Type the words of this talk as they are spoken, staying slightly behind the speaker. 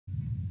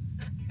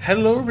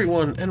Hello,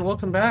 everyone, and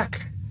welcome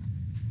back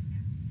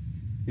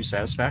to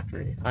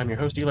Satisfactory. I'm your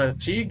host, Eli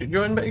Teague,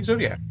 joined by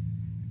Exodiake.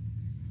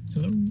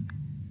 Hello.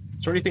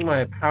 So what do you think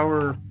my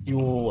power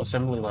fuel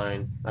assembly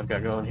line I've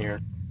got going here?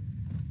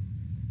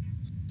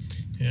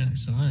 Yeah, I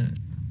saw it.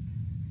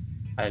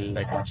 I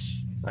like it.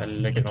 I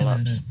like it a Looking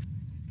lot. at it.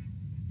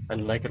 I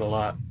like it a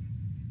lot.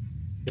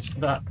 It's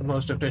not the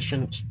most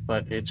efficient,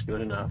 but it's good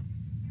enough.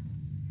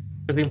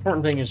 Because the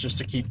important thing is just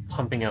to keep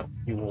pumping out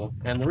fuel.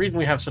 And the reason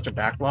we have such a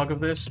backlog of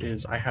this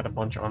is I had a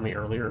bunch on me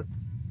earlier.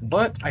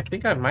 But I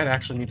think I might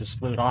actually need to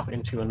split it off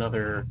into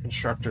another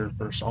constructor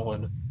for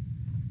solid,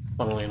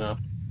 funnily enough.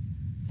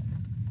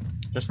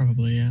 Just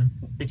Probably, yeah.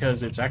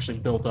 because it's actually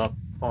built up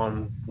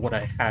on what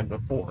I had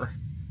before.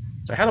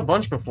 So I had a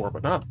bunch before,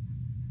 but not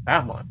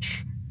that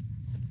much.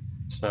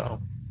 So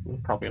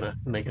I'm probably going to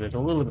make it a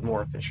little bit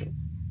more efficient.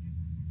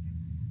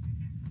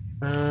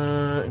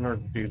 In order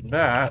to do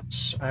that,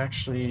 I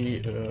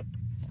actually...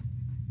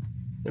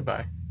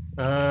 goodbye.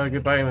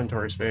 Goodbye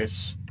inventory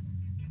space.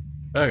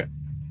 Okay.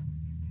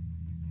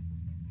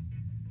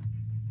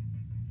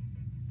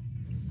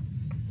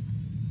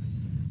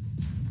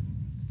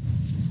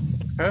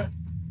 Okay.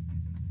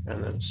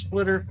 And then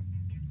splitter.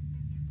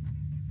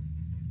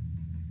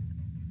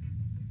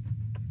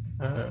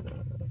 Come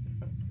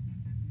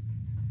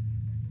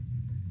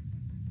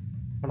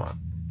on.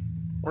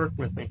 Work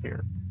with me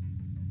here.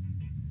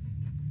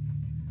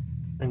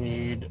 I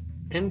need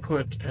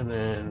input and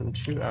then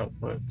 2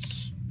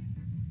 outputs.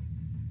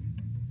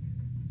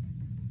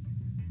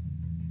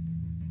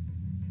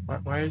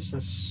 Why is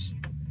this...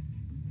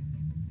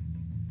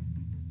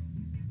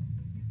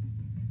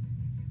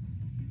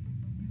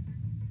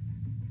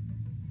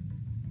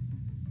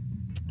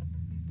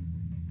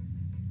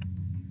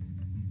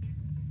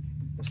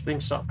 This thing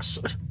sucks.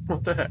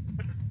 What the heck?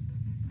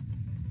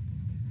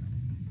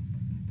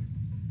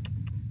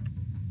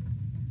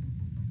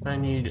 I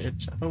need it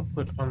to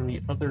output on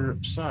the other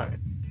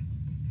side.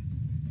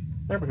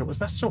 There we go. Was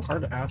that so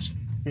hard to ask,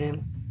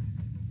 game?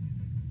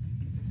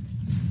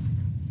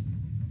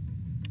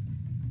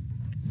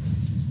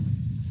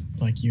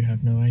 Like you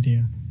have no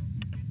idea.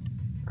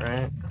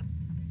 Right?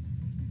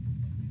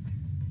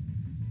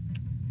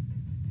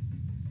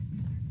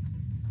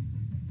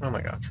 Oh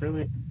my gosh,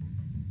 really?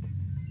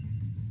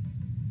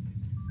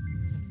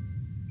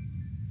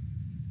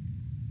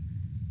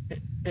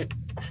 It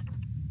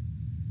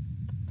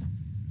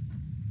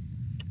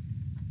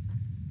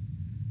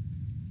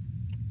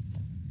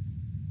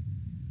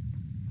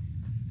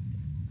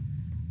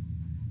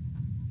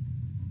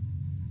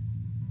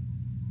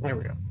There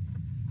we go.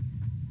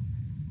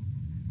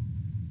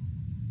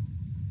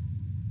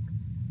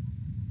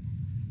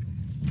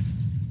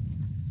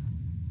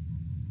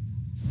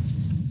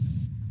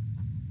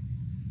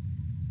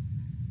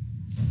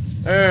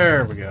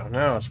 There we go.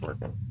 Now it's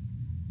working.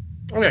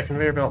 Oh yeah,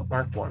 conveyor belt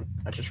Mark 1.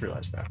 I just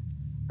realized that.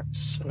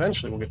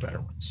 Eventually we'll get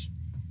better ones.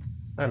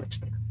 That makes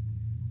better.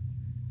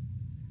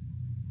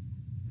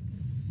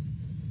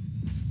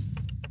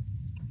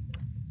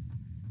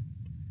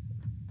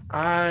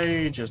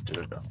 I just did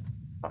it though.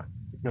 Fine.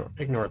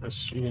 Ignore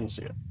this. You didn't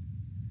see it.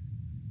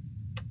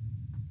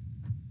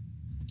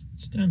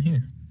 It's down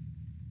here.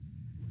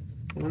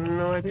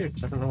 No idea,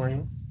 because I don't know where you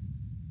are.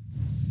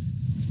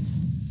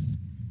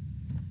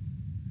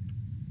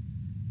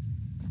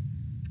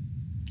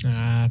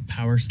 Ah,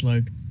 power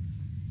slug.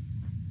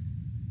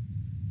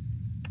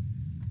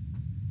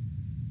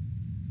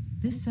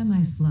 This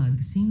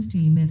semi-slug seems to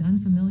emit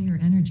unfamiliar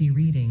energy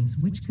readings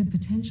which could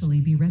potentially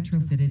be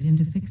retrofitted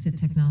into Fixit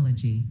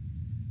technology.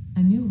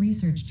 A new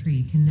research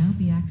tree can now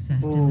be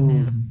accessed in the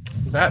MAM.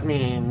 That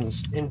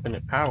means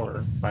infinite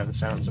power by the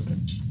sounds of it.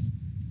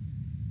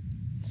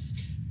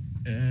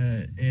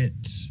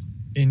 It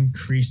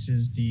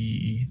increases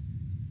the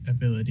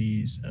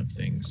abilities of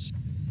things.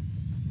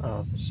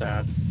 Oh,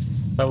 sad.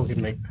 Thought we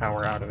could make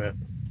power out of it.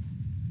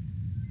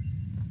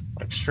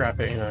 Like strap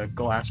it in a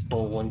glass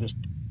bowl and just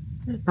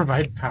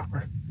provide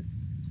power.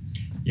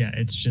 Yeah,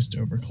 it's just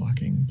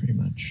overclocking, pretty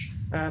much.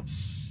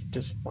 That's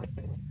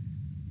disappointing.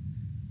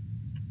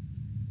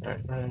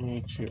 Alright, I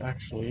need to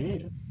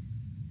actually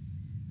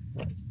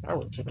add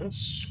power to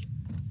this.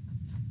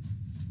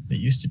 It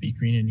used to be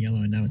green and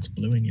yellow, and now it's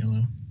blue and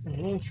yellow.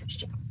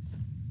 Interesting.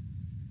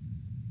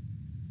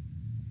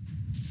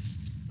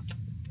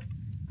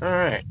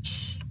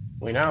 Alright,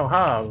 we now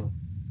have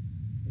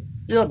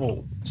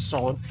double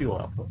solid fuel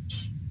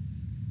outputs.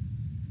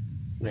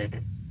 Maybe.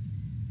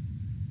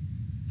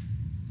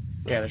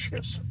 Yeah, there she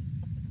goes.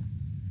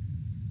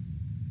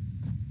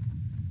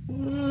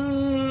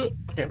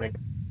 Can't make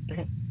it. Dang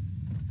it.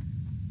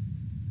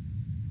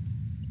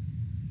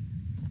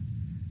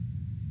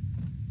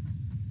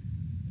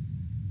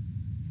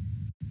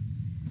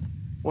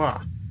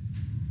 Wow.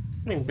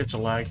 Getting bits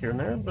of lag here and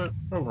there, but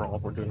overall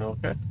we're doing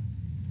okay.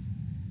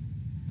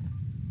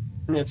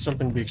 I mean, it's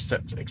something to be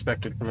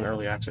expected from an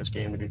early access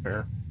game, to be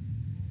fair.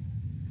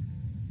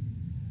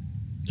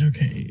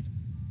 Okay.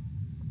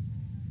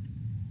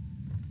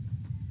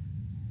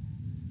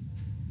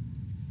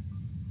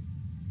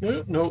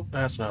 Nope,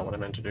 that's not what I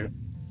meant to do.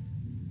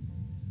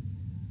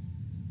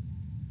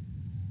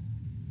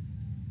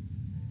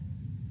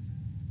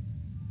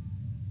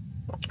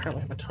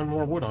 Apparently I have a ton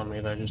more wood on me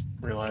that I just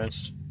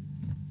realized.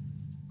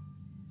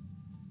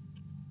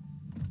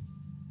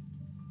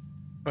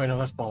 Oh, wait, no,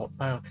 that's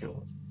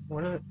biofuel.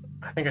 What is it?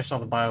 I think I saw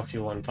the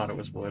biofuel and thought it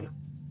was wood.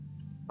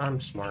 I'm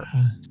smart.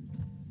 To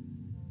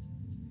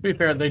be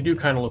fair, they do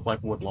kind of look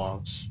like wood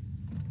logs.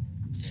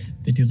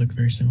 They do look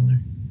very similar.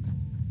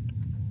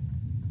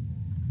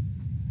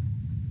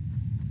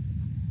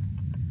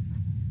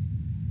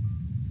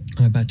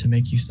 I'm about to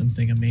make you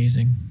something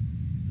amazing.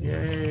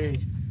 Yay.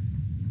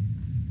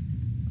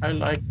 I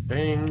like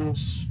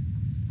things.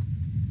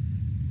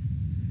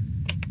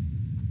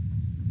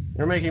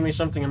 You're making me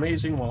something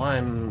amazing while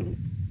I'm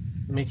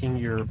making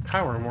your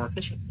power more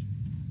efficient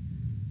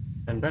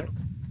and better.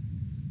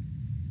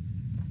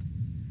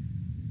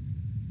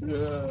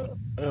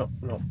 Oh,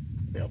 no.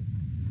 Failed.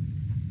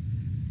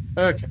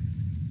 Okay.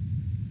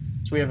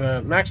 So we have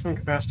a maximum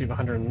capacity of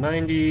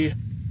 190,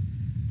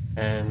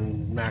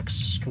 and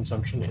max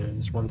consumption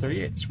is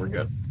 138, so we're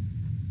good.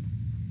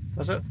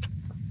 That's it.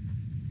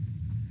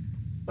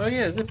 Oh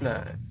yeah,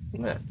 zipline.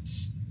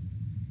 Nice.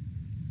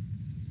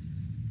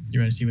 You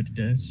want to see what it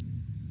does?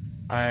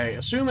 I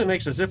assume it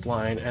makes a zip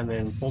line and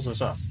then pulls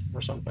us up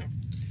or something.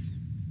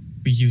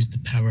 We use the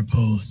power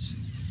poles.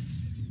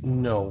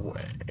 No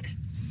way.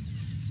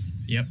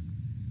 Yep.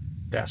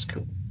 That's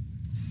cool.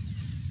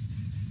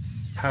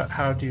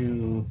 How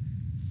do...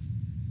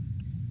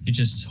 You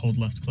just hold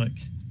left click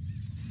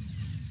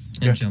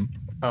and Yeah. jump.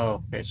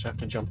 Oh, okay, so I have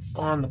to jump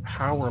on the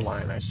power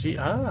line. I see.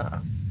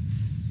 Ah.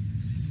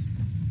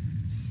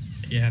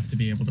 You have to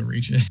be able to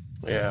reach it.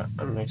 Yeah,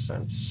 that makes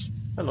sense.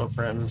 Hello,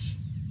 friends.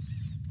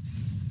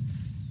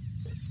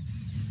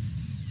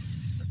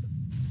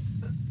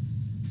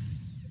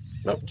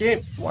 Nope,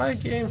 game. Why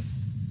game?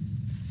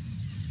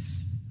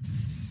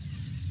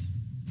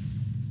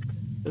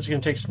 This is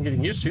going to take some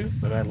getting used to,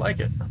 but I like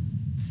it.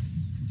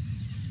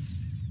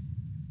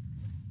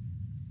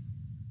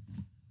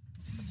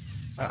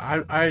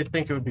 I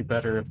think it would be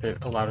better if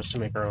it allowed us to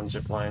make our own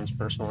zip lines,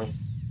 personally.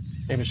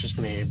 Maybe it's just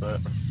me, but...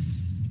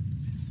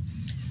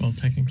 Well,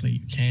 technically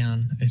you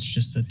can. It's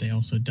just that they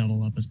also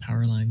double up as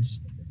power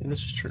lines.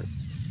 This is true.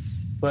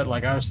 But,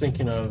 like, I was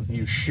thinking of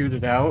you shoot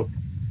it out,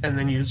 and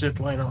then you zip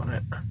line on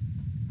it.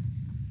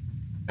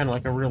 Kind of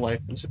like a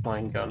real-life zip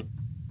line gun.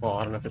 Well,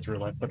 I don't know if it's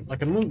real life, but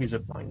like a movie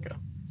zip line gun.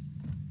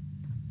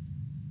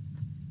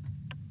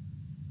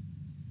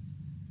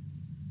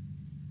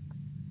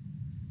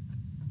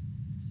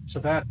 So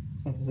that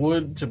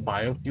wood to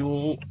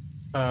biofuel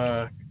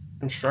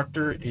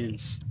constructor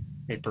is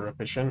paper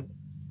efficient,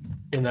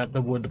 in that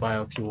the wood to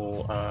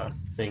biofuel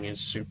thing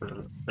is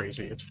super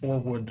crazy. It's 4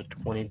 wood to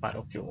 20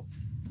 biofuel.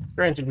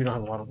 Granted, we don't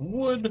have a lot of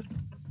wood.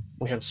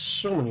 We have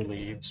so many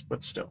leaves,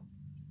 but still.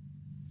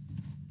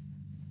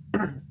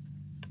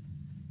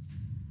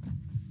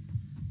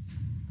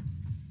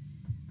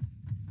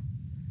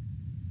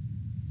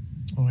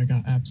 Oh, I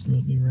got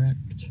absolutely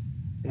wrecked.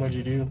 What'd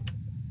you do?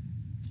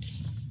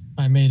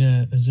 I made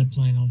a zip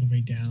line all the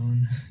way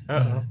down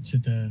Uh-oh. to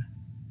the,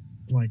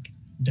 like,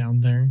 down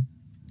there.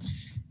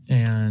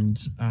 And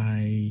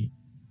I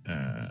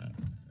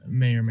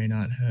may or may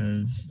not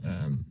have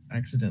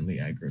accidentally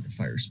aggroed a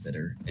fire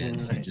spitter,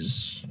 and he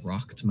just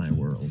rocked my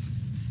world.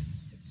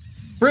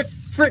 Frick,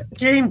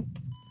 game!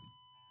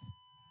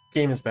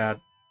 Game is bad.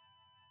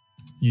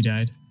 You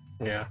died?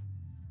 Yeah.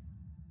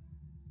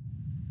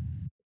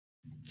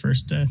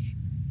 First death?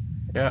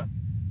 Yeah.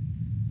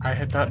 I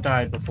had not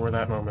died before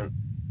that moment.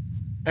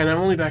 And I'm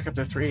only back up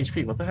to 3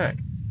 HP, what the heck?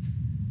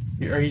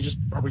 Are we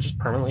just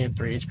permanently at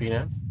 3 HP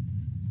now?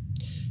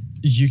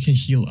 You can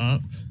heal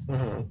up,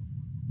 Mm-hmm.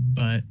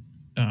 but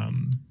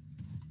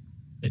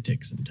it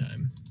takes some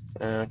time.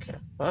 Okay,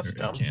 well, that's Or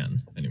dumb. it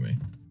can, anyway.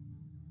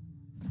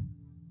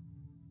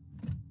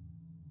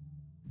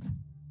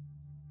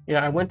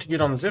 Yeah, I went to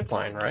get on the zip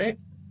line, right?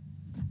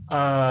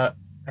 I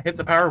hit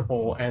the power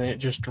pole and it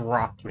just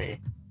dropped me.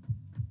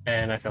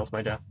 And I fell to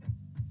my death.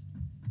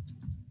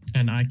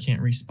 And I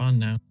can't respawn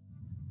now.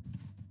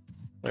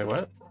 Wait,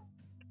 what?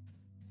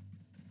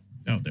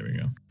 Oh, there we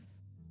go.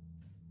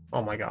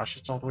 Oh my gosh,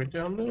 it's all the way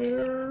down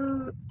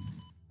there.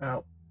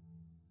 Ow.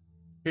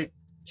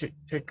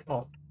 Take,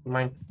 oh,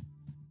 mine.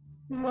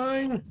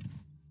 Mine.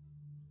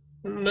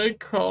 They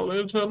call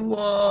it a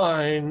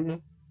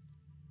mine.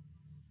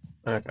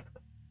 Okay.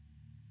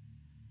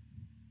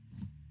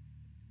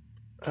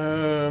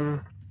 Oh.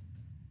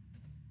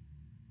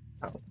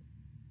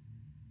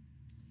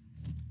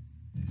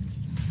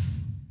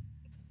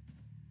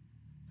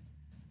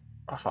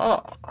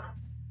 Aha.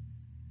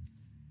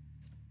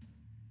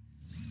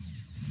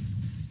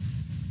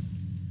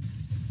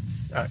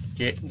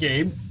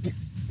 Game,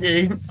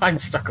 I'm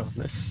stuck on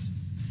this.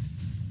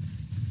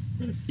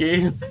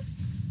 Game.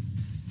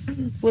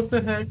 What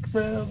the heck,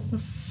 man?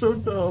 This is so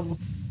dumb.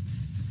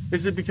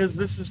 Is it because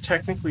this is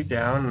technically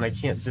down and I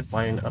can't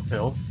zipline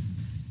uphill?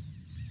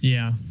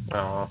 Yeah.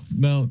 Oh.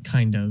 Well,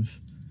 kind of.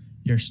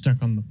 You're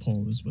stuck on the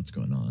pole is what's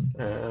going on.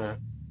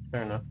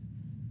 Fair enough.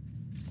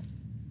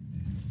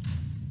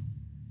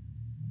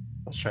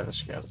 Let's try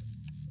this again.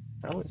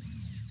 Shall we?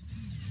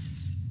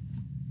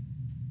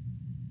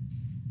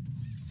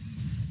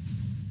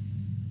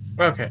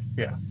 Okay,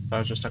 yeah. I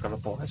was just stuck on the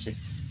pole, I see.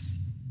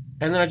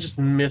 And then I just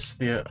missed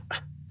the...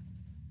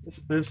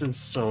 this is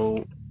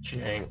so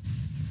jank.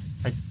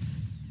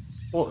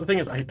 Well, the thing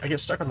is, I get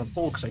stuck on the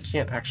pole because I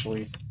can't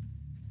actually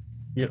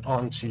get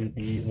onto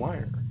the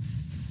wire.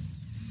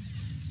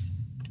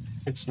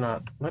 It's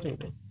not letting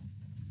me.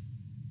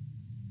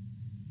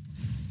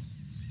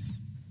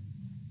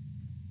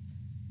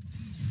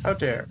 How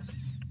dare.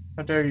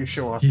 How dare you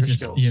show off your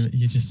skills.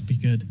 You just be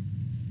good.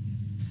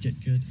 Get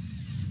good.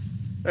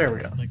 There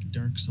we go. Like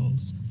Dark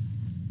Souls.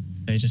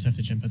 They just have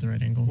to jump at the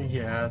right angle.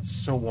 Yeah, it's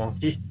so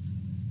wonky.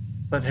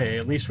 But hey,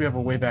 at least we have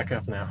a way back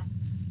up now.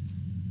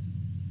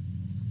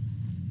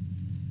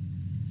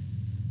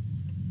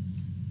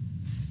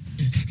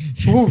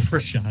 Ooh,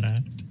 shot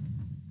at.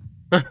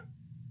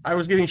 I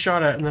was getting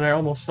shot at, and then I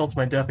almost fell to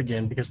my death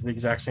again because of the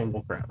exact same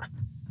bullcrap.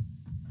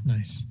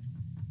 Nice.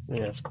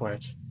 Yes,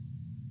 quite.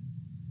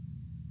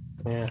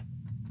 Yeah.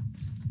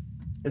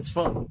 It's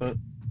fun, but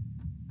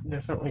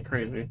definitely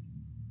crazy.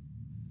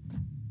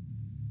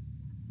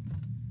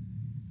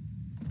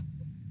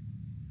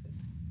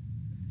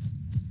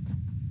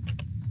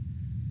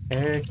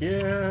 Heck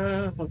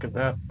yeah! Look at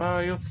that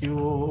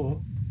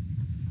biofuel.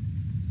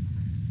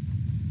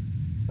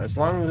 As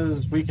long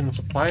as we can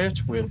supply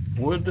it with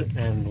wood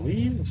and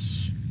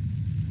leaves,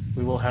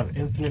 we will have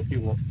infinite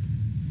fuel.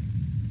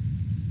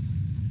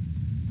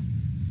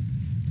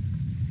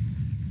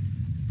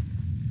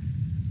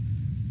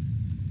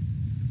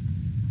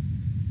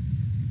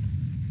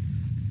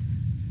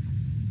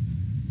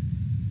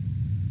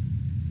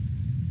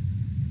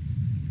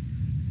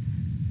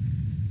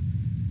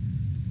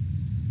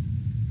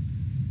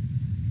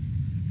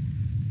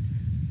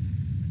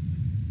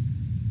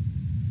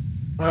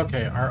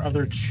 Okay, our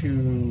other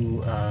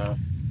two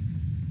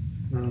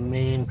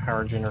main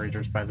power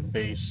generators by the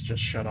base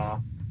just shut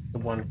off. The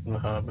one from the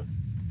hub.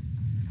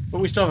 But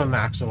we still have a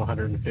max of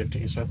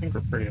 150, so I think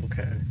we're pretty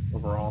okay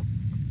overall.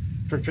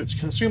 It's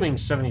consuming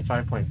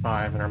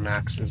 75.5 and our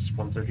max is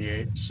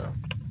 138, so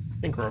I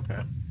think we're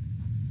okay.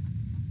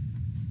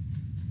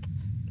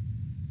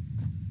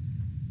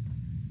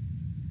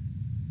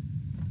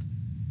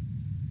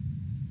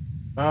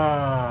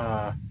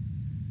 Ah,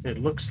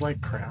 it looks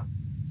like crap.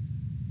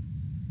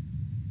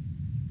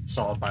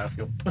 Solid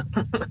biofuel.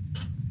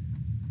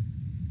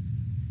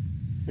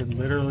 It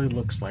literally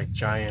looks like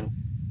giant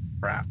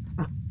crap.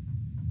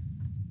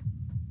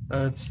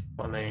 That's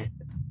funny.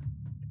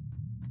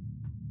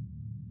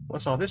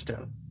 What's all this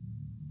down?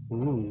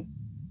 Ooh.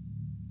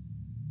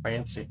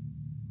 Fancy.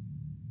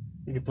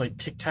 You could play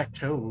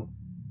tic-tac-toe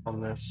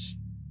on this.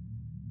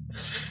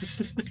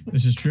 This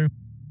is true.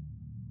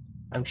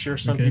 I'm sure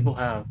some people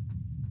have.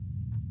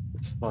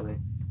 It's funny.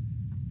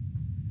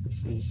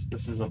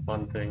 This is a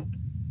fun thing.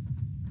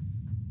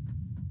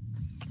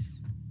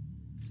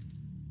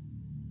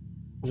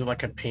 Is it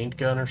like a paint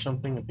gun or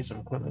something? A piece of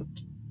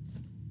equipment?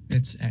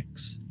 It's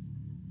X.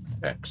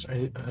 X.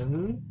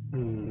 And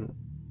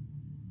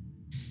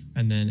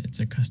then it's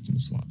a custom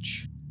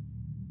swatch.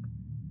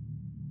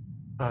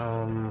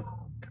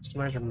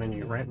 Customizer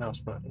menu, right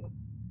mouse button.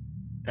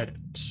 Edit.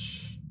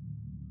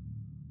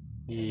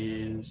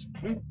 Is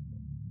pink.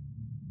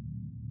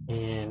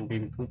 And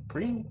baby poop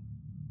green.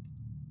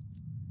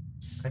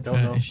 I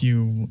don't know. If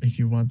you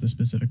want the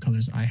specific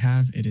colors I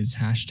have, it is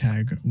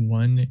hashtag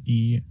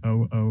 1EOOAA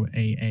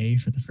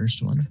for the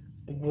first one.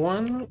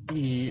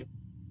 1EOO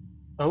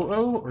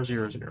or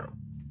 00?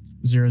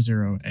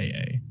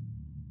 00AA.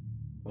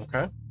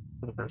 Okay,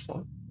 for the first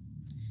one.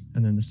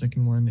 And then the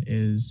second one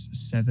is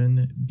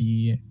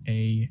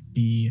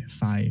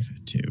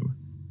 7BAB52.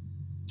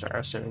 Sorry,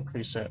 I said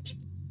preset.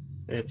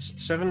 It's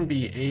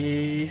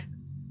 7BA52?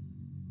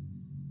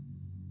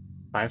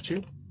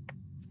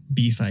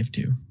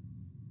 B52.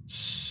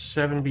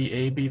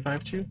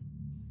 7BAB52?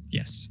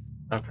 Yes.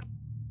 Okay.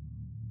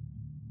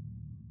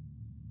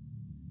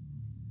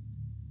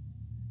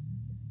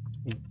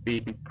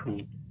 Baby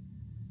poop.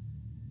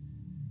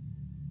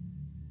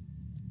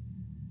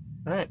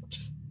 Alright.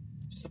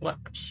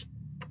 Select.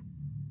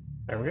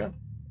 There we go.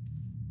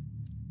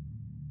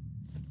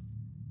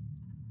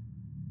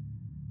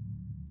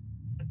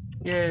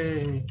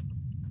 Yay!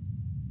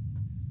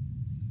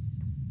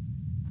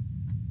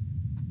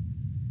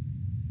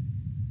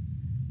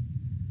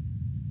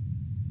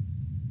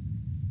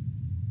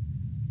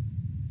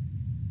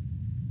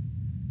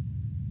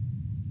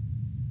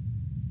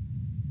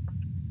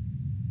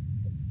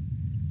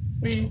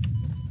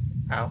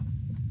 Ow.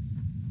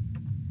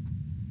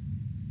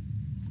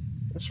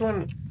 This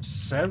one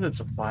says it's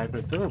applied, but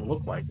it doesn't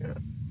look like it.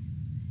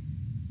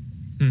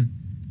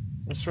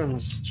 This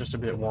one's just a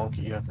bit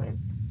wonky, I think.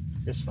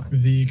 It's fine.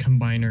 The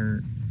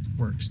combiner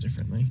works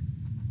differently.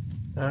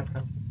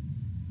 Okay.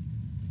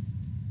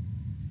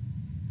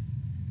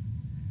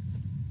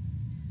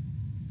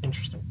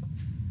 Interesting.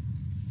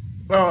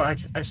 Oh,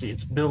 I see.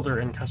 It's builder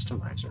and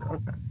customizer.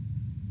 Okay.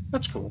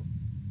 That's cool.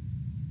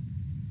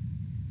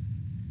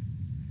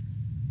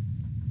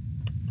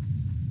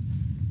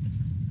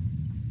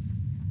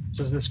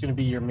 So is this going to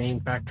be your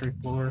main factory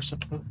floor or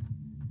something?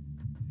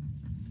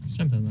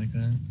 Something like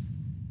that.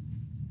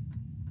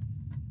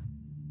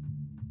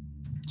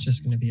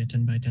 just going to be a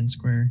 10 by 10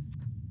 square.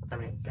 I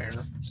mean, fair.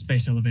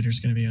 Space elevator's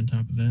going to be on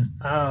top of it.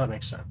 Oh, that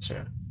makes sense,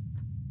 yeah.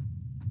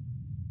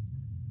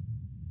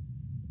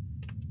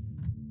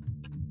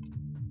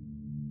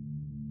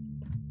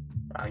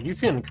 Wow, you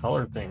can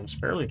color things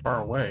fairly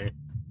far away.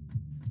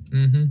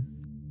 Mm-hmm.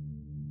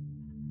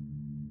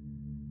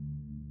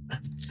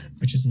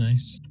 Which is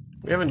nice.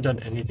 We haven't done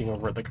anything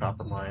over at the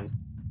copper mine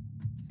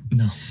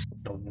No.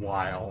 in a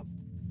while.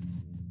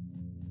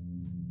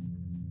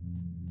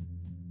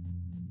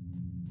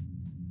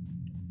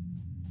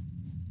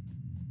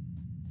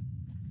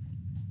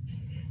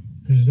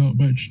 There's not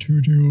much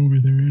to do over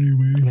there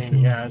anyway. I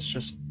mean, yeah, it's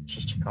just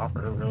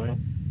copper, really.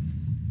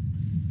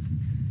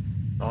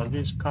 All of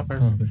these copper.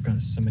 Oh, we've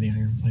got so many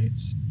iron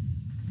plates.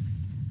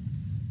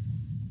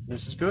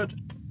 This is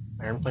good.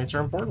 Iron plates are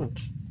important,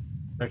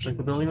 especially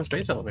for building a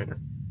space elevator.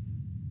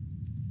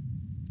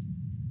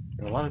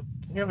 You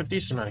have a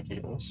decent amount of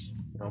cables.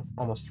 You know,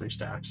 almost 3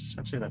 stacks.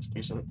 I'd say that's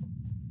decent.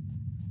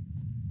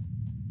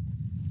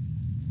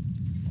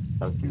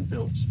 How do you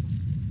build?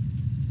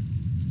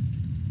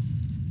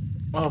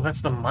 Oh,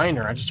 that's the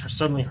miner. I just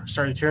suddenly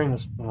started hearing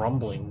this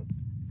rumbling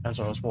as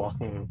I was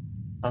walking.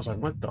 I was like,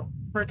 what the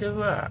frick is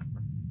that?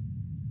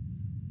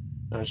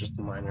 That was just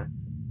the miner.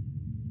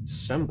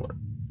 Assembler.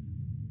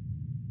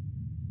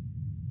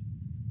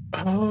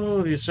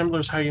 Oh, the assembler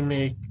is how you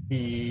make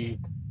the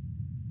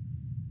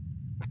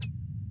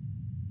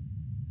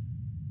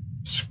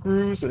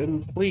screws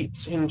and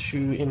plates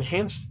into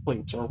enhanced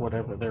plates or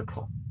whatever they're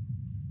called.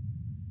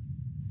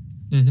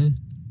 Mm-hmm.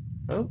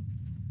 Oh,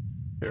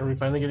 are we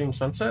finally getting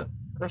sunset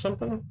or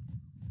something?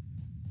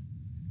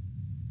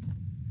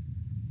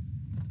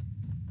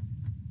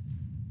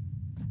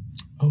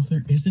 Oh,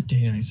 there is a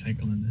day-night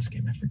cycle in this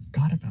game. I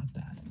forgot about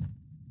that.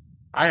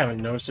 I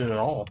haven't noticed it at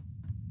all.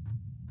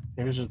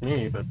 Maybe it's just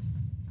me, but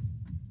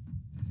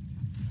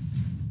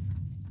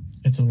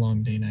It's a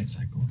long day-night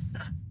cycle.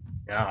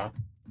 yeah.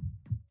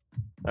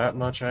 That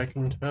much I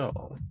can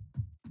tell.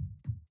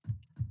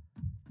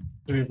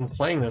 We've been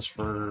playing this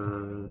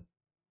for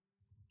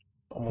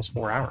almost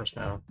 4 hours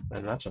now,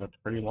 and that's a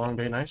pretty long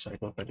day-night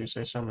cycle, if I do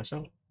say so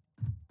myself.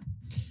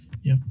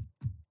 Yep.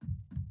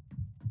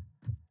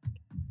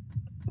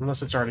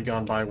 Unless it's already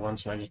gone by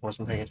once and I just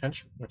wasn't paying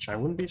attention, which I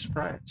wouldn't be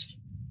surprised.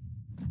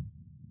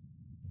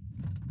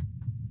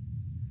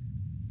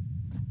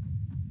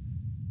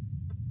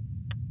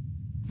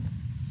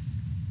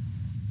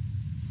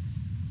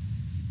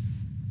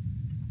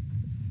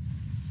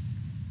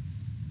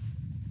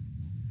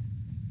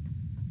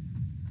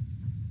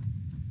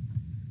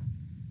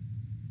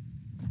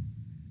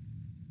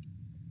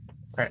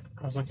 Right,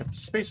 I was looking at the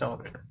space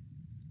elevator.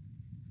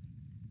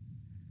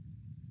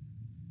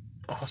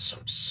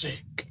 Awesome,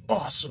 sick,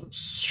 awesome,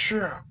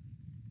 sure.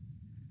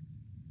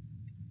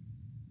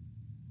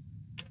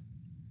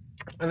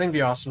 I think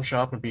the awesome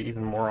shop would be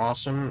even more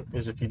awesome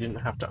is if you didn't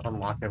have to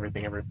unlock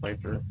everything every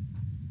playthrough.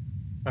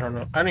 I don't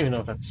know. I don't even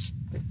know if that's.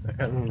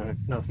 I don't even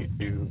know if you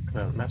do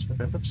kind of mess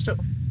with it, but still,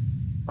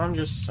 I'm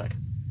just saying.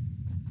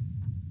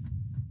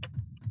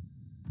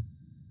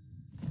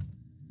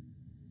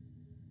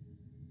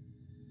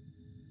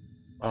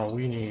 Oh,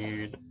 we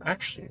need.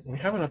 Actually, we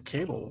have enough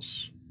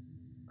cables.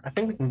 I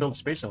think we can build a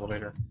space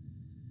elevator.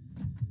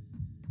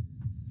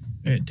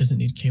 It doesn't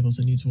need cables,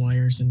 it needs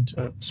wires, and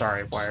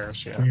Sorry,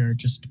 wires, yeah. we are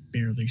just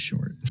barely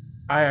short.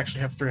 I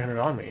actually have 300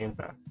 on me, in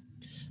fact.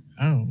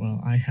 Oh,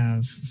 well, I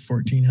have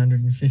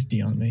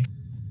 1,450 on me.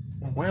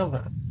 Well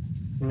then,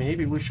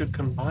 maybe we should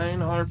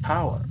combine our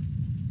power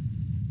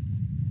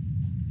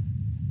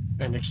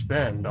and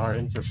expand our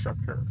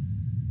infrastructure.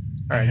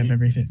 I have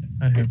everything.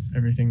 I have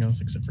everything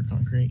else except for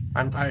concrete.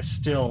 I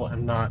still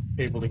am not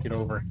able to get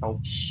over how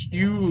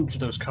huge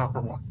those copper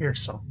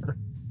wires are.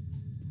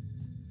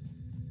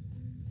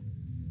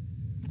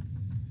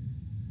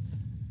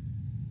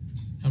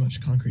 How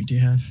much concrete do you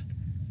have?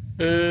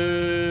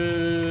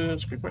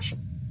 That's a good question.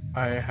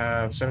 I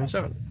have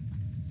 77.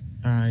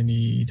 I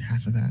need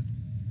half of that.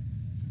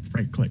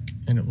 Right click,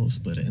 and it will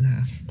split it in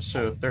half.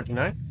 So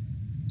 39?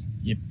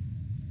 Yep.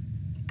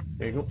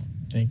 There you go.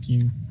 Thank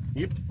you.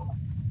 Yep.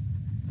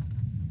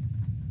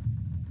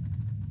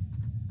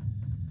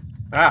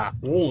 Ah,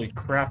 holy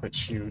crap,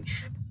 it's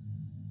huge.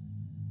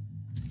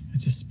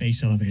 It's a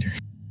space elevator.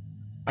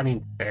 I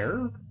mean,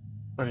 fair,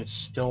 but it's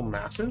still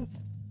massive.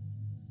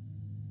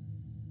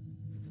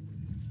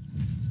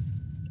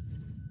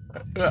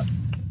 Okay,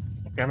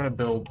 I'm gonna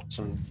build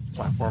some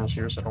platforms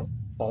here so I don't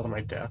fall to my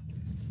death,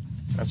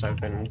 as I've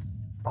been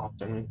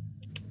often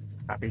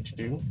happy to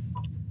do.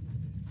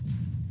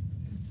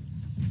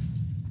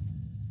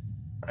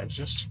 I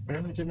just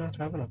barely did not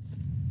have enough.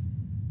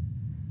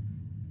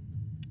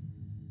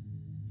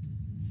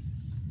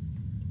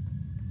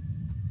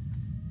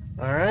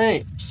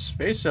 Alright,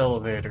 space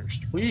elevator,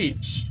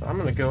 sweet. I'm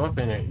gonna go up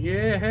in it,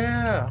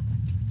 yeah!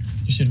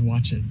 You should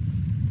watch it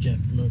get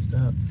loaded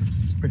up.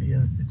 It's pretty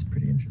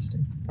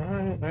interesting.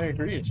 I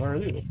agree, it's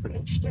pretty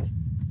interesting.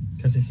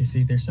 Because if you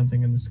see there's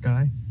something in the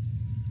sky,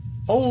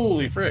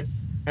 Holy frick!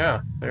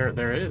 Yeah,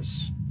 there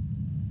is.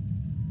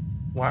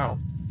 Wow.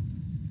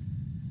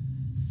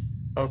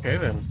 Okay,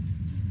 then.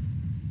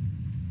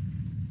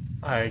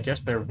 I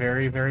guess they're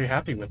very, very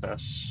happy with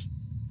us.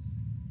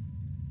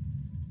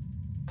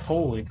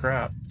 Holy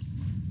crap.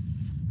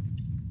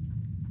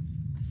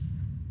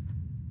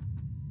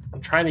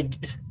 I'm trying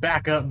to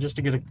back up just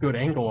to get a good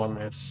angle on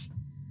this.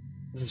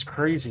 This is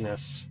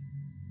craziness.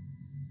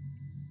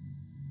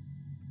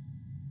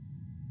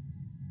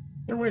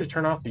 Is there a way to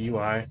turn off the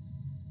UI?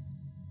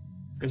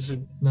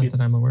 Not that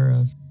I'm aware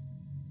of.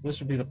 This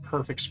would be the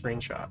perfect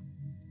screenshot.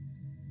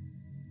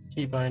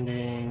 Key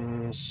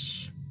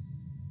bindings.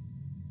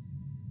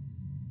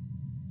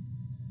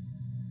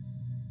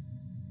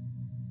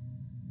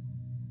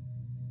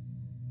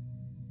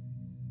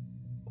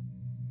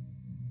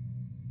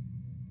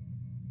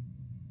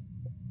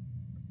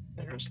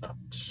 There's not.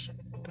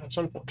 That's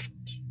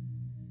unfortunate.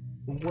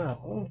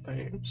 Well,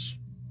 thanks.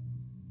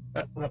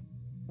 No,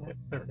 yeah,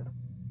 there we go.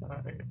 I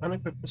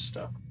unequip this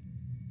stuff.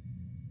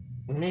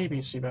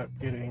 Maybe see about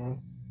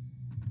getting.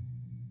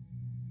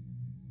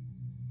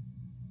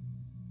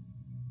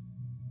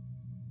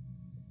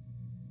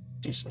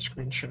 Decent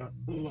screenshot.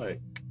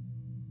 Like.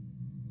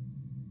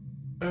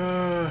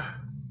 There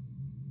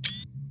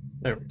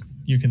we go.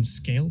 You can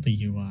scale the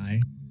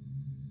UI,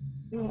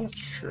 Well, that's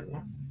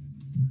true.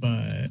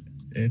 but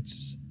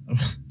it's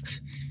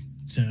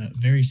it's a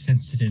very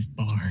sensitive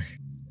bar.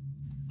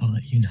 I'll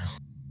let you know.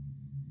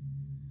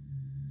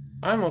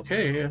 I'm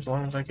okay as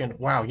long as I can.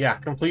 Wow, yeah,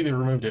 completely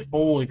removed it.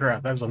 Holy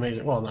crap, that's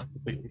amazing. Well, not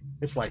completely.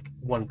 It's like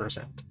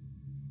 1%.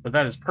 But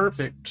that is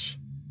perfect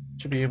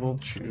to be able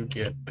to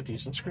get a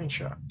decent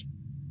screenshot.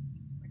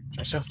 I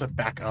just have to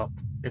back up.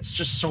 It's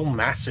just so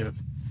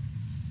massive.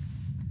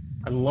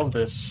 I love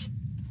this.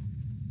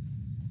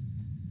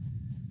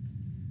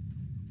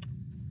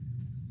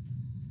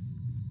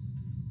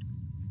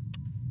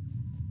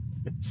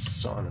 Get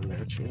sun in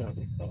there too, that'd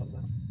be fun.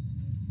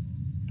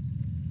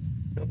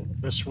 Go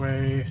this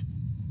way.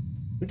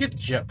 We get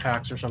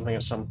jetpacks or something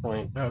at some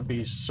point. That would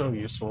be so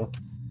useful.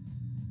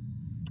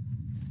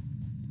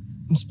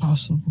 It's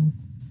possible.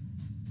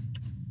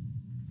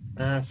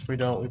 If we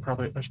don't,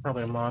 there's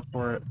probably a mod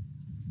for it.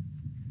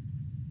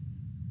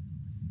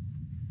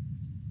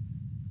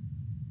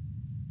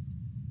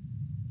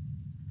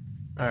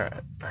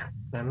 Alright.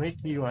 Now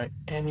make the UI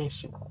any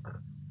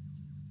smaller.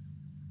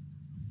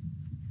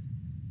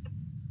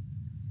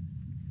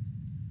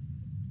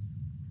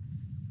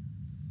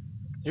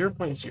 Zero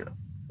point zero.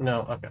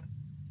 No, okay.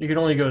 You can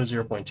only go to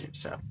 0.2,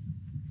 so.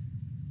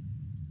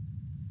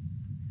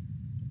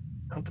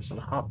 Compass and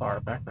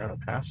hotbar, background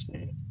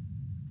opacity.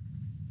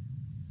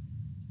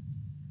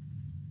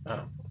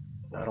 Oh,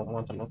 I don't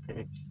want them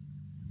opaque.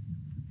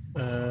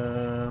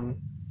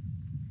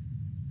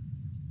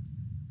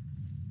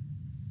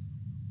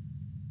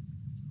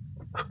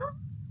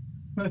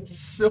 That's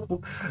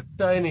so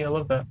tiny. I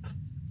love that.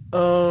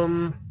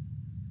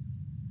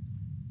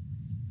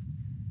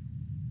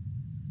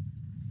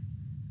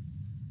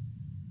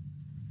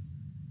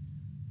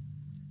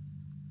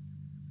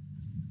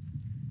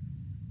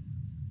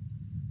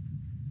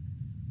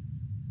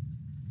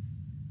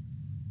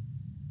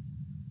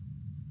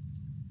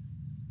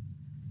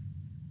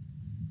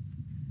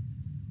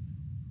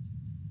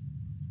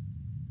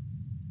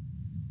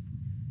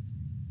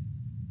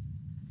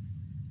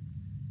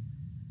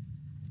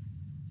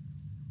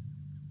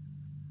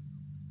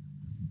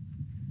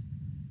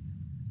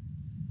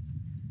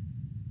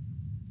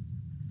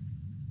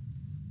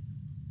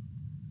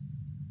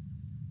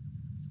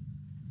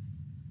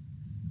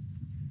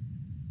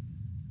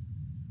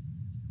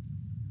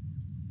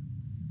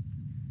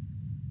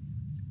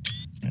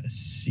 Gotta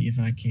see if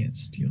I can't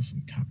steal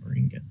some copper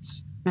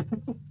ingots. I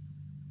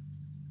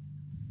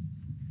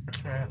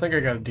think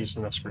I got a decent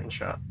enough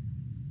screenshot.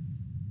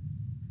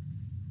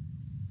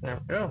 There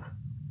we go.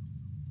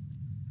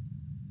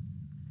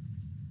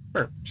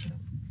 Perfect.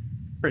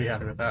 Pretty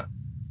happy with that.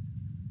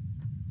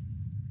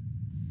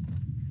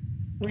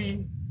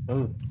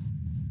 Oh.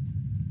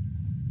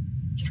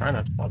 Just try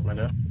not to plug my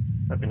death.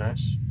 That'd be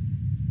nice.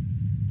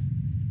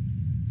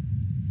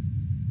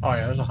 Oh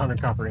yeah, there's 100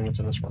 copper ingots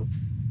in this one.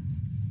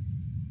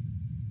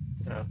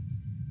 Yeah.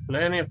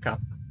 Plenty of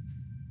copper.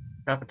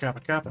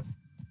 Copper.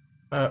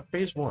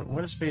 Phase 1.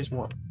 What is phase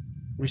 1?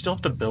 We still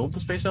have to build the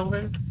space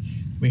elevator?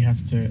 We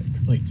have to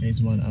complete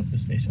phase 1 of the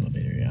space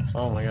elevator, yeah.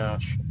 Oh my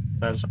gosh.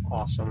 That is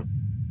awesome.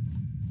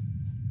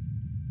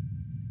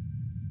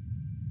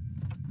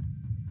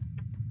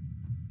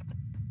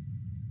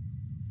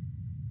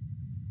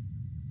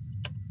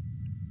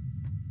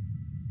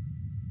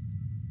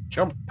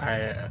 Jump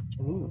pads.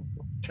 Ooh,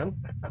 jump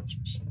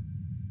pads.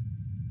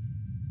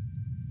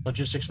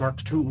 Logistics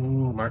Mark II.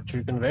 Ooh, Mark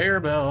II conveyor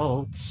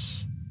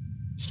belts.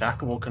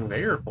 Stackable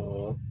conveyor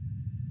pole.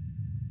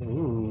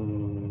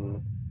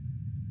 Ooh.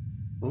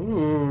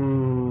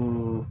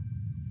 Ooh.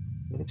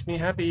 Makes me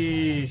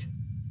happy.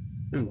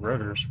 Ooh,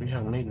 rotors. We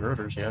haven't made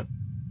rotors yet.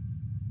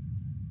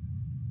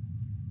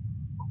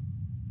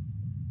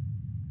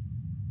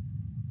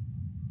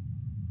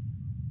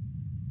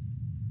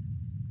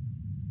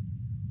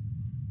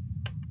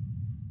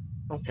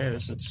 Okay,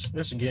 this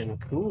is getting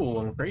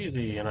cool and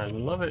crazy, and I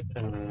love it.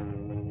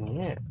 And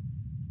yeah,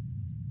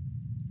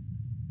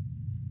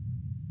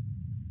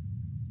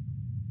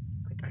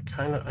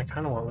 I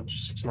kind of want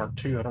Logistics Mark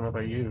II. I don't know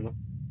about you.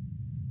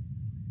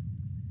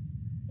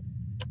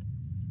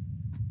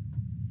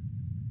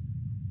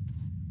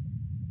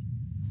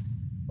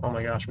 Oh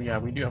my gosh, we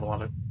do have a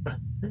lot of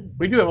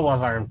we do have a lot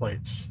of iron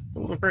plates. A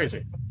little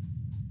crazy.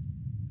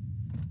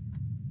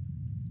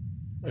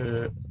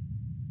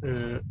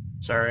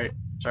 Sorry.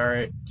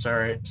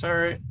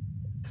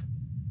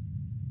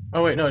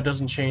 Oh wait, no, it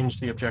doesn't change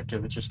the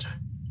objective. It just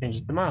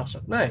changes the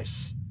milestone.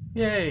 Nice.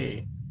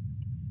 Yay.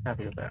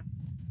 Happy with that.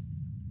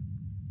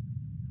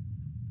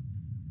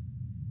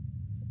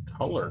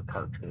 Color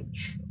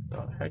cartridge.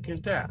 What the heck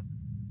is that?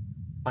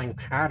 Applying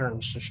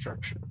patterns to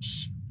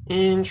structures.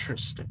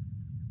 Interesting.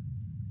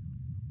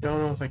 Don't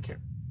know if I care.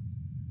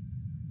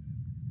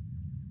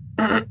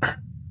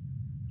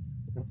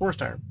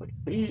 Enforced iron plate,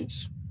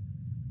 please.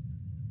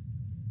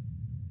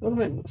 What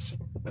am I missing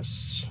for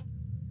this?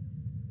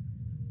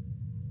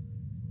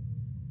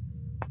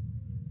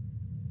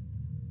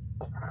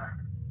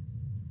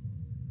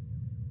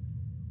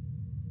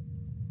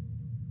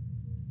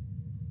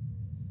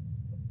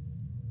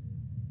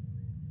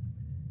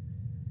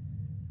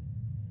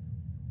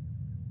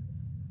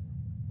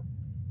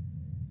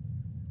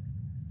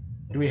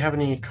 Do we have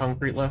any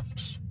concrete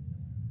left?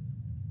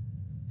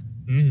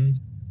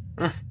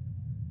 Mm-hmm.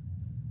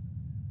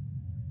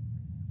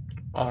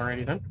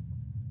 Alrighty then.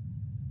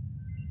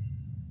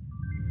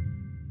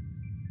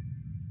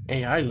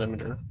 AI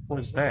limiter? What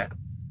is that?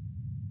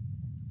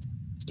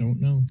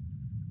 Don't know.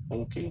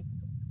 Okay.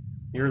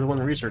 You're the one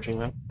researching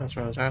that. That's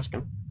what I was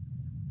asking.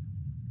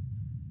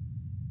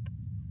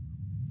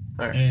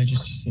 Alright. Yeah,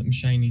 just something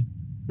shiny.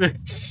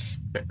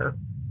 Fair.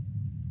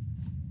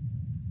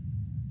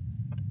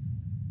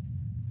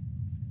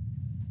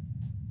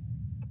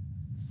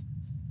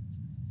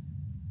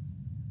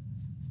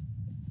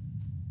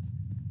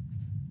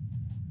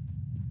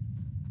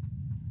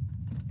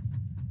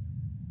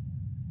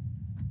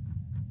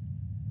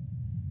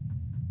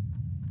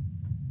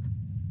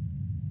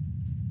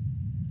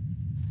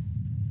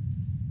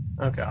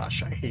 Oh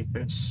gosh, I hate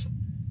this.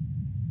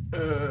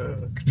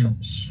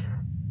 Controls.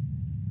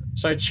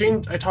 So I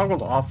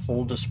toggled off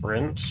hold to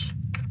sprint.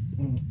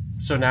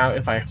 So now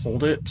if I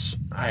hold it,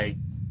 I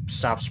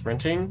stop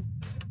sprinting.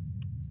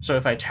 So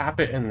if I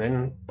tap it and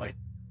then like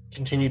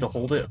continue to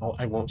hold it,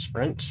 I won't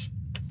sprint.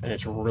 And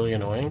it's really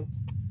annoying.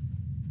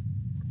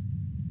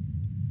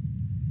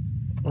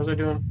 What was I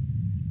doing?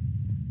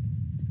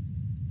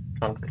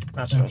 Concrete.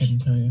 That's what I couldn't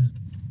tell you.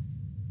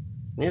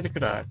 Neither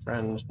could I,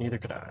 friends. Neither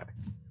could I.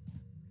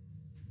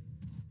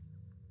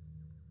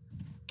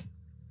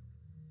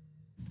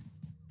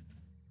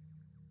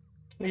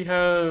 We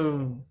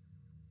have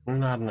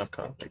not enough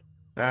concrete.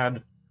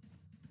 Bad.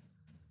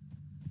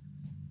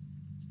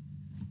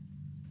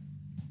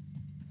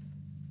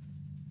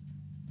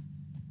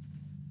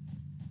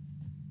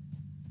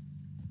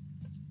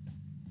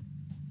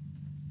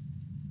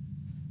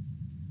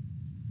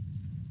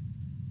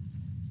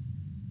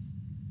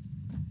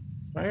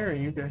 Why are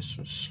you guys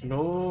so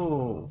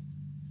slow?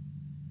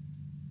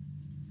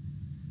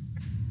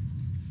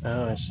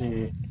 Oh, I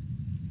see.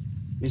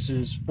 This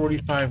is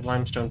 45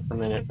 limestone per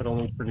minute, but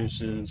only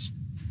produces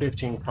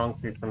 15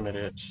 concrete per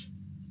minute.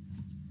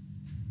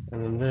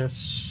 And then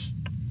this...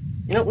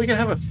 You know, we could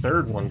have a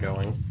third one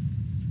going.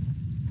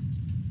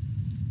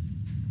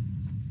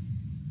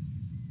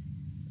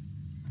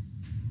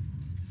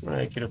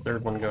 Alright, get a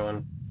third one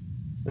going.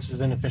 This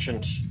is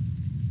inefficient.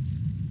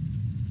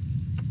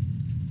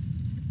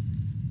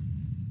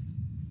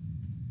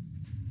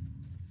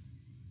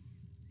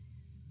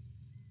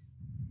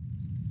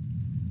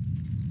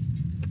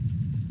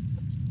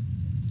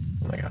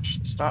 Oh my gosh,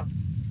 stop.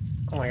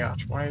 Oh my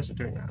gosh, why is it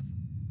doing that?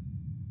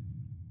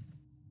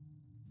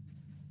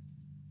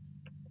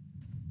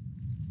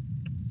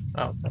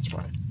 Oh, that's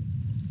why.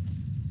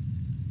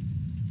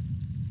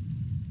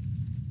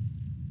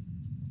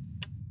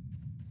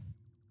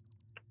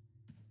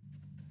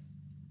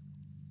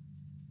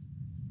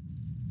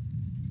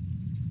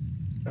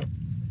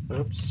 Oh,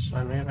 oops,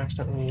 I may have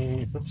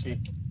accidentally...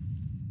 Oopsie.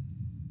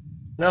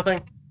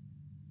 Nothing.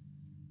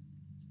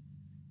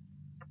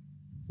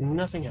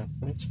 Nothing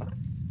happened, it's fine.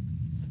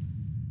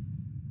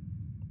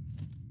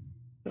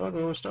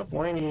 Doggo, stop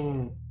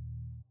whining.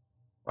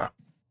 Wow.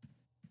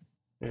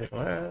 Good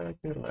lag,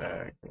 good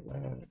lag, good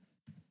lag.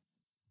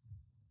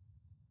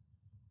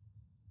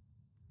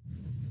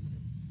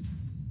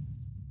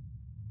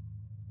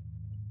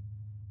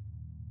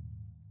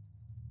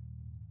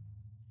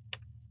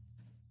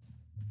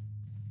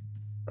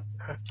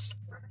 That's...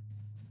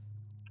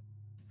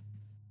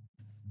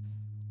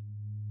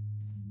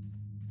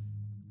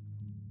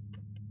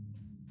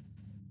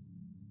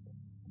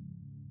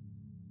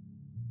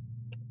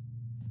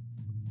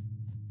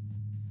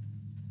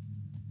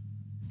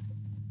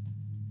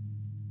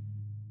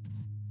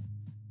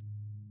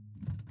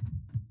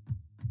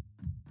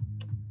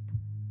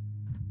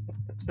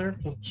 Is there a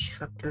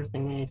constructor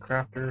thingy,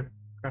 crafter?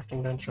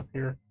 crafting bench up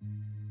here.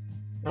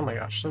 Oh my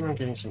gosh, I'm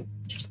getting some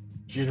just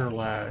jitter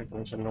lag,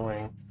 and it's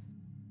annoying.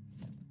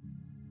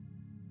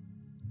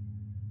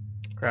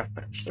 Craft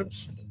bench,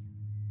 oops.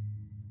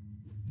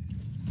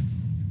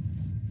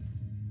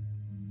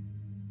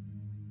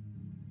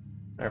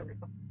 There we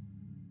go.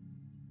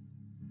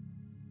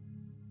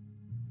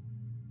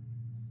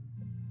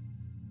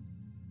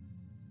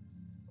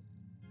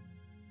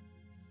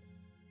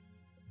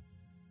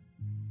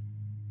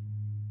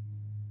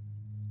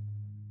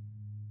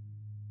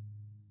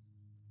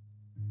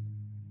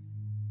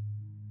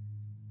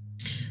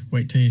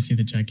 Wait till you see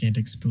the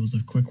gigantic spools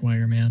of quick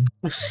wire, man.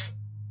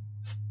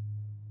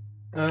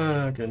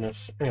 Oh,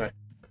 goodness. Anyway,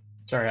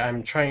 sorry,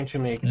 I'm trying to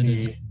make That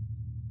is-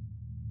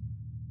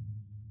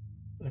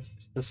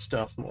 the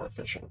stuff more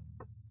efficient.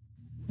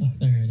 Oh,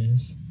 there it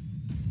is.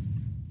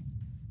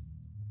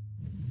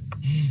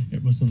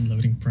 It wasn't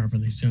loading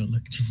properly, so it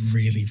looked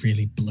really,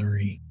 really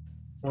blurry.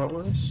 What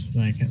was? It's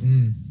like,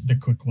 the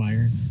quick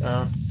wire.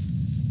 I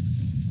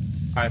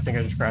think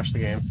I just crashed the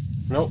game.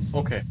 Nope,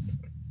 okay.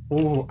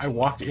 Ooh, I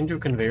walked into a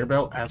conveyor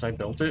belt as I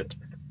built it,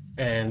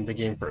 and the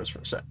game froze for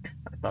a sec.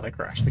 I thought I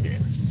crashed the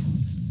game.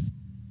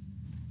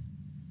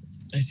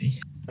 I see.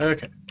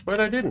 Okay, but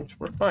I didn't.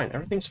 We're fine.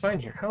 Everything's fine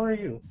here. How are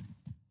you?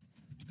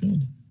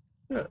 Good.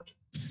 Good.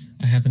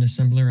 I have an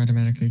assembler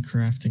automatically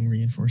crafting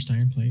reinforced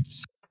iron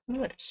plates.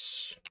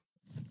 Nice.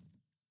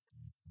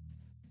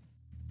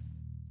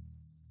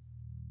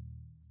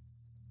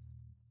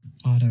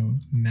 Auto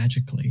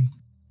magically.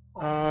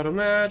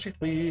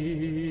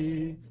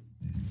 Automagically.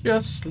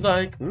 Just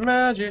like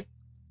magic.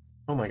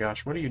 Oh my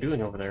gosh, what are you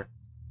doing over there?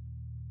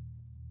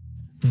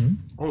 Hmm?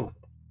 Oh.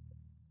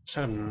 Just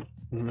had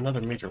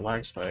another major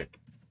lag spike.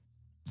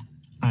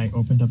 I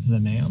opened up the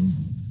NAM.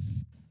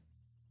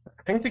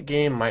 I think the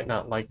game might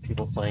not like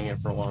people playing it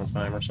for a long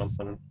time or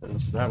something,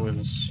 because that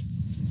was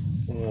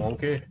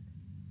wonky.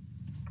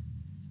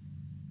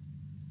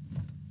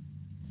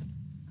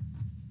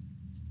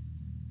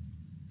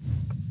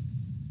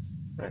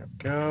 There we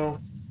go.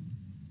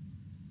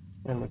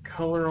 And we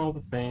color all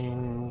the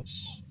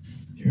things.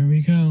 Here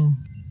we go.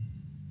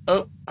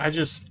 Oh, I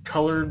just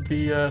colored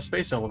the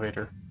space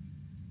elevator.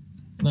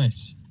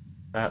 Nice.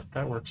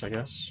 That works, I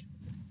guess.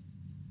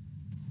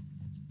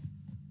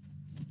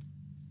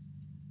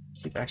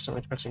 Keep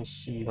accidentally pressing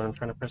C when I'm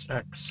trying to press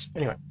X.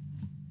 Anyway,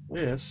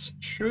 this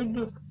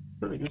should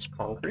produce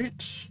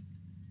concrete.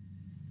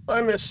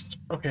 I missed.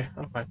 Okay,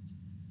 I'm fine.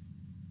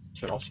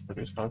 Should also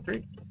produce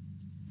concrete.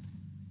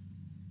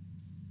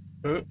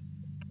 And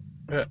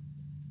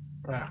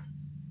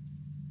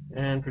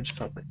produce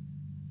concrete.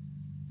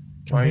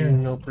 Come Why here.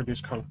 no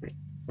produce concrete?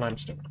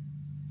 Limestone.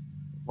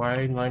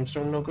 Why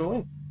limestone no go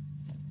in?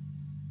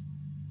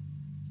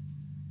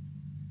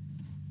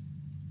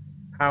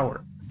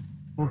 Power.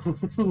 I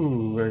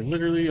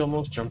literally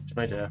almost jumped to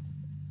my death.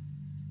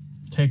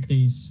 Take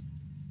these.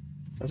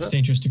 What's It's that?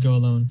 dangerous to go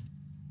alone.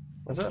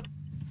 What's that?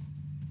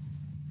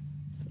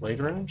 Blade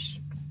runners?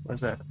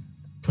 What's that?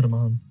 Put them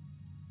on.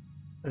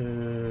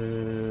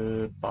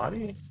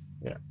 Body?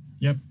 Yeah.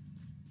 Yep.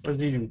 What does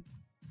he do?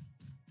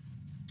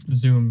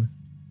 Zoom.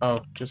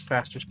 Oh, just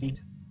faster speed.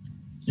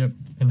 Yep.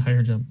 And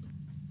higher jump.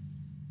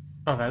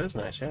 Oh, that is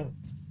nice, yeah.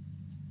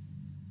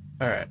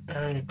 Alright,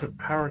 and you put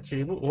power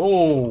cable.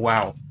 Oh,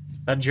 wow.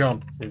 That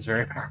jump is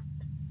very powerful.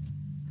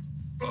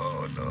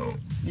 Oh no.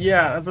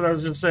 Yeah, that's what I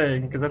was just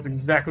saying, because that's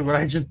exactly what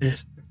I just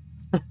did.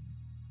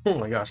 Oh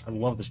my gosh, I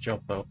love this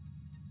jump though.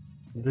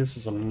 This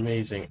is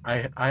amazing.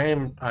 I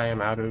am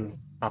out of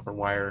copper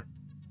wire.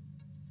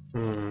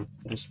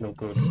 This is no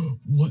good.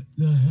 What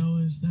the hell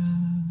is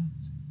that?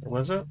 What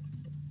was it?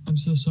 I'm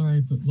so sorry,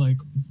 but like,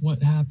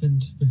 what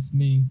happened with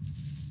me?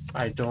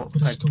 I don't.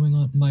 What is going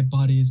on? My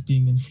body is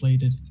being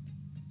inflated.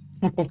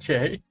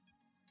 Okay.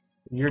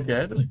 You're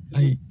dead?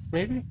 Like,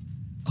 Maybe?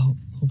 Oh,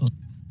 hold on.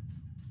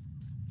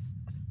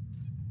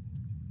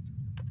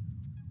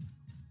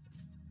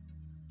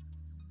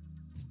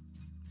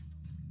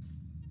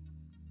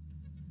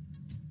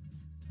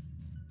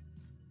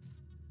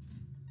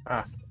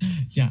 Ah.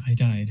 Yeah, I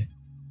died.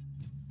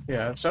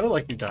 Yeah, it sounded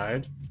like you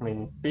died. I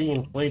mean, being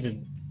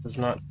inflated does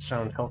not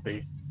sound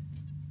healthy.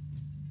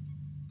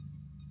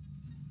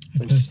 I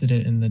posted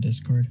it in the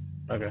Discord.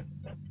 Okay.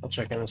 I'll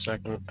check in a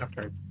second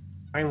after I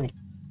finally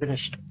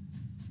finished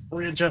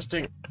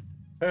readjusting.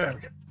 There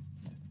we go.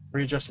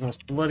 Readjusting this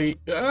bloody.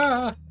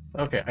 Ah!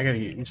 Okay, I gotta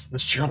use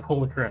this jump.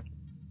 Holy crap.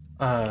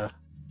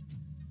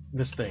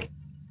 This thing.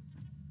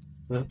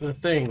 The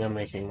thing I'm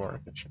making more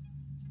efficient.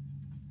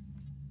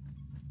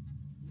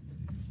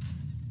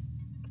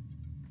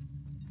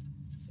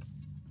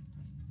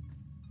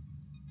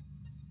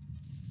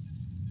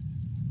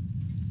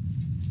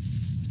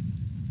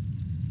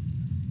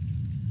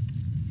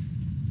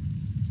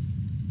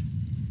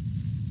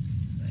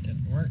 That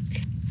didn't work.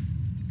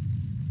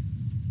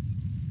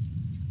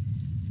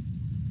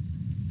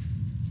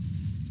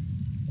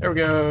 There we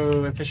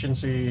go.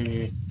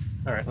 Efficiency.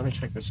 Alright, let me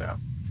check this out.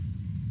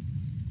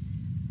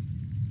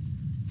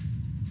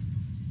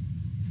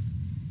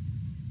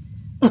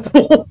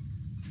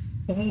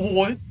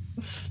 What?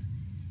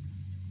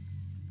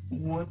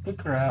 What the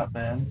crap,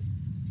 man?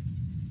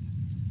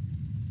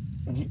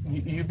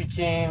 You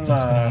became.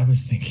 That's what I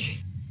was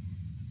thinking.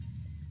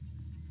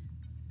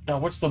 Now,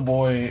 what's the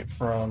boy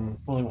from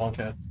Willy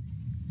Wonka?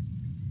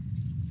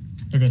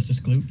 Augustus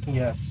Gloop.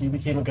 Yes, you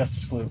became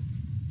Augustus Gloop.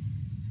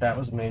 That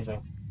was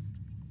amazing.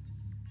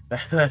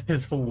 That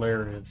is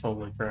hilarious.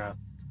 Holy crap.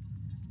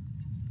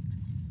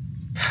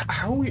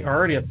 How are we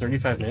already at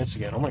 35 minutes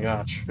again? Oh my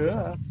gosh.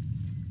 Yeah.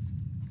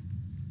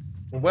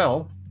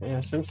 Well,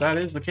 since that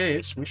is the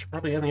case, we should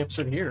probably end the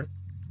episode here.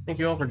 Thank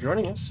you all for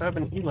joining us. I've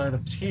been Eli the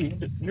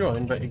Fatigued,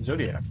 joined by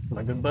Exodiake,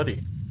 my good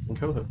buddy and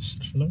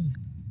co-host. Hello.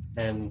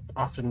 And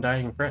often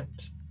dying friend.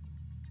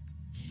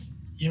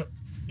 Yep.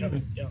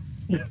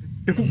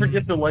 Don't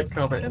forget to like,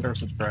 comment, and or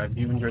subscribe if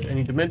you've enjoyed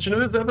any dimension of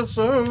this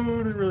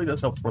episode. It really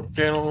does help support the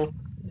channel.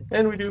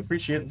 And we do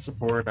appreciate the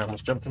support. I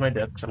almost jumped to my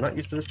death because I'm not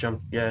used to this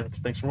jump yet.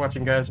 Thanks for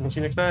watching, guys, and we'll see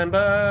you next time.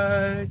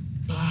 Bye!